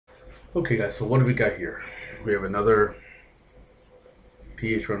Okay guys, so what do we got here? We have another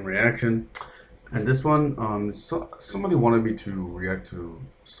pH-1 reaction, and this one, somebody wanted me to react to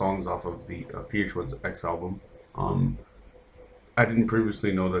songs off of the pH-1's X album. Um, I didn't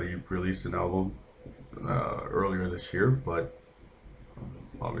previously know that he released an album earlier this year, but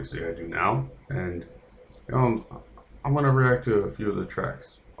obviously I do now, and you know, I'm gonna react to a few of the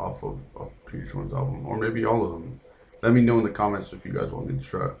tracks off of pH-1's album, or maybe all of them. Let me know in the comments if you guys want me to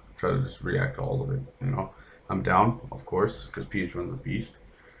try to just react to all of it. You know, I'm down, of course, because pH-1's a beast.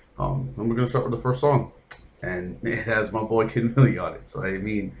 And we're gonna start with the first song, and it has my boy Kid Milli on it. So I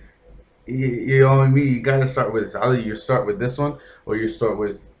mean, you know what I mean. You gotta start with this. Either you start with this one, or you start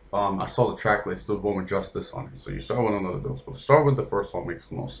with. I saw the track list. There's one with just this on it. So you start with one of those. But start with the first one makes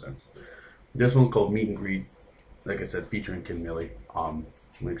the most sense. This one's called Meet and Greet. Like I said, featuring Kid Milli. I'm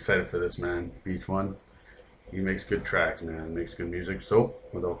excited for this, man. Beach 1, he makes good tracks, man. Makes good music. So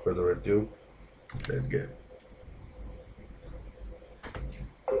without further ado, let's get it.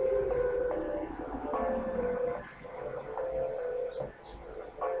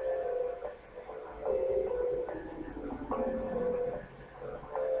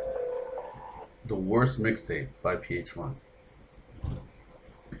 The Worst Mixtape by pH-1.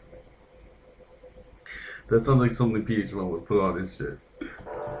 That sounds like something pH-1 would put on this shit.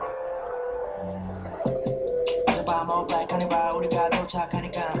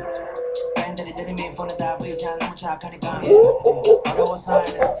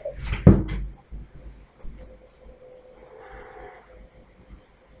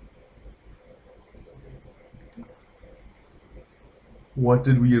 What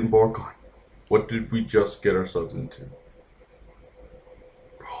did we embark on? What did we just get ourselves into?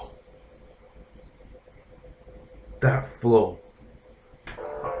 Bro. That flow.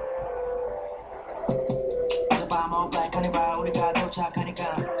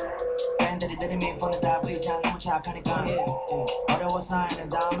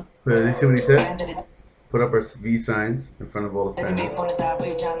 Wait, you see what he said? Put up our V signs in front of all the fans.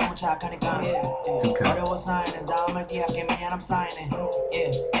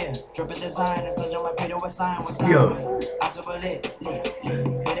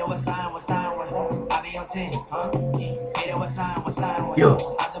 Yo.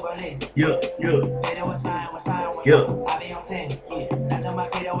 Yo. Yo. Yo.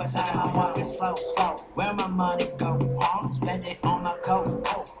 Where my money go? Spend it on my coat.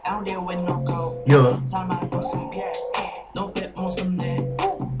 I don't deal with no coat. Yeah. Time I do some don't get on some net.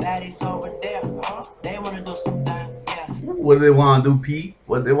 Baddies over there. They wanna do something. Yeah. What do they wanna do, Pete?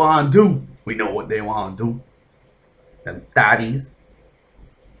 What do they wanna do? We know what they wanna do. Them daddies.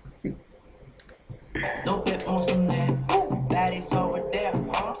 Don't get on some net. Baddies over there.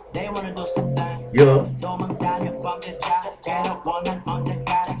 They wanna do something. Yeah.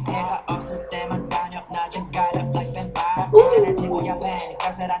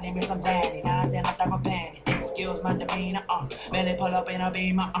 Excuse my demeanor, Milli pull up in a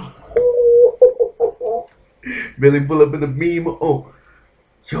beamer, Milli pull up in a beamer,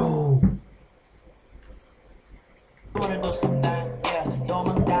 yo.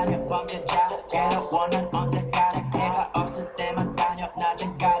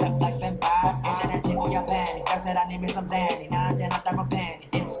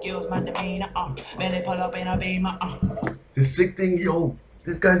 Excuse my demeanor, Milli pull up in a beamer, The sick thing, yo,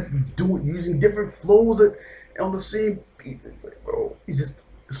 this guy's using different flows on the same beat. It's like, bro, he's just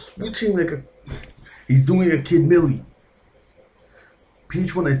switching like he's doing a Kid Milli.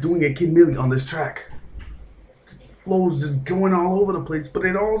 pH-1 is doing a Kid Milli on this track. The flows just going all over the place, but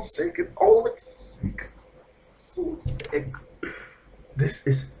it all sick. All of it's sick. So sick. This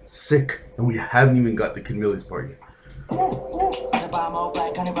is sick, and we haven't even got the Kid Milli's part yet.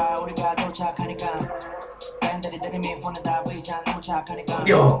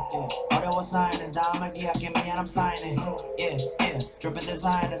 Yo.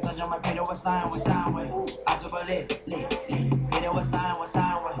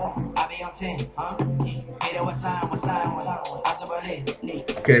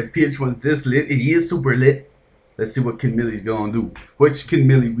 Okay, if pH-1's this lit, he is super lit. Let's see what Kid Milli's gonna do. Which Kid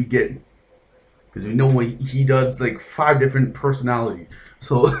Milli we getting? Because we know when he does like 5 different personalities.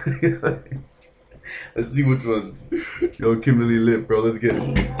 So let's see which one. Yo, Kid Milli lit, bro. Let's get it.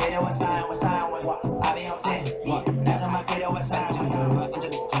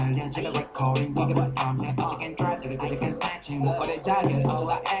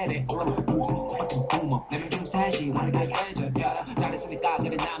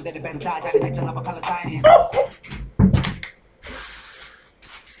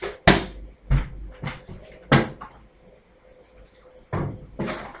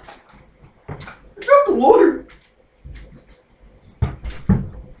 water.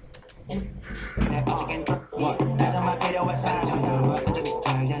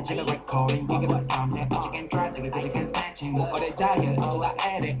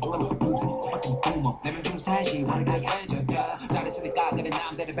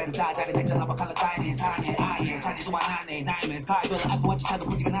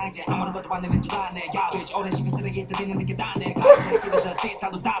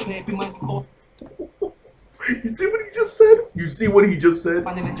 You see what he just said? You see what he just said?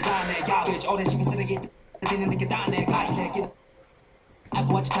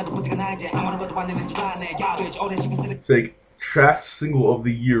 It's like trash single of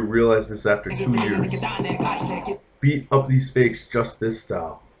the year. Realize this after 2 years. Beat up these fakes just this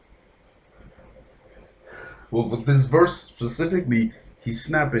style. Well, with this verse specifically, he's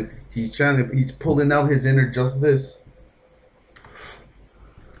snapping. He's pulling out his inner just this.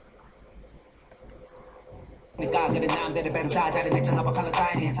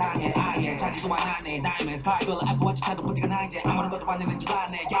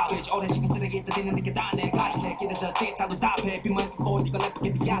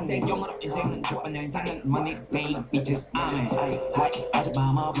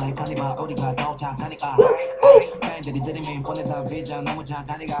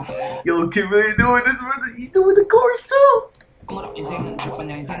 Yo, Kim really doing this? He's doing the chorus too.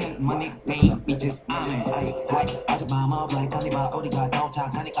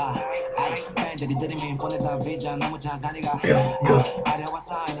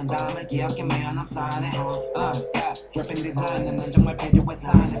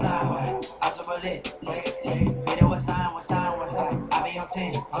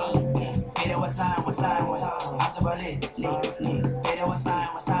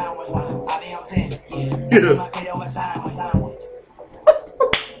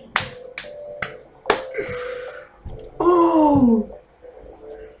 Oh,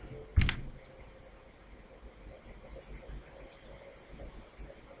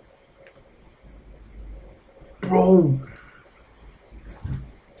 bro,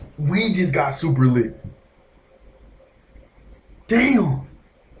 we just got super lit. Damn,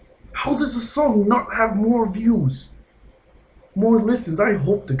 how does a song not have more views, more listens? I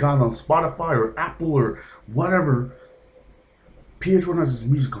hope to God on Spotify or Apple or whatever pH-1 has his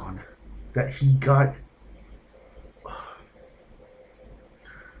music on, that he got.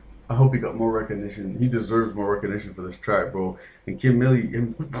 I hope he got more recognition. He deserves more recognition for this track, bro. And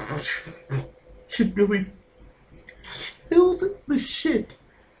Milli killed the shit.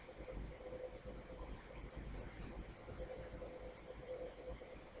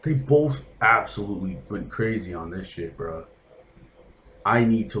 They both absolutely went crazy on this shit, bro. I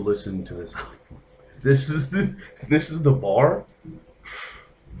need to listen to this album. This is the bar.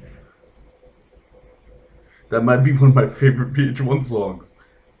 That might be one of my favorite pH-1 songs.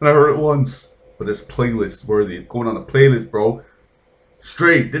 And I heard it once, but it's playlist worthy. It's going on the playlist, bro.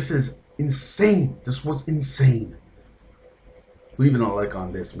 Straight. This is insane. This was insane. Leaving a like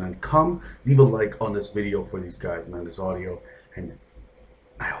on this, man. Come leave a like on this video for these guys, man. This audio, and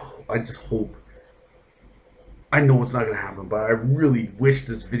I just hope. I know it's not gonna happen, but I really wish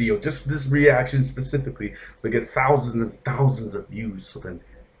this video, just this reaction specifically, would get thousands and thousands of views, so then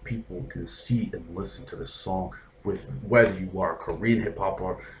people can see and listen to this song. With whether you are a Korean hip hop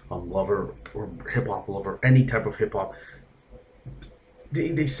or lover or hip hop lover, any type of hip hop,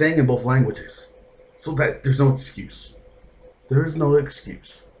 they sang in both languages, so that there's no excuse. There is no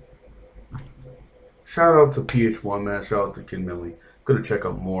excuse. Shout out to pH-1, man. Shout out to Kid Milli. Gonna check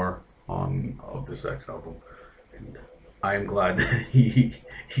out more of this X album, and I am glad that he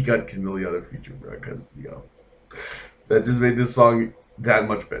got Kid Milli on a feature, bro, because that just made this song that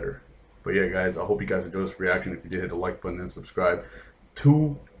much better. But yeah, guys, I hope you guys enjoyed this reaction. If you did, hit the like button and subscribe.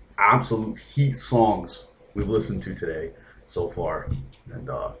 2 absolute heat songs we've listened to today so far, and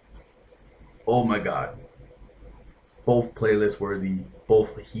oh my god, both playlist worthy,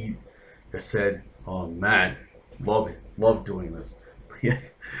 both heat. Like I said, oh man, love it, love doing this. Yeah,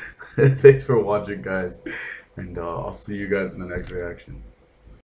 thanks for watching, guys, and I'll see you guys in the next reaction.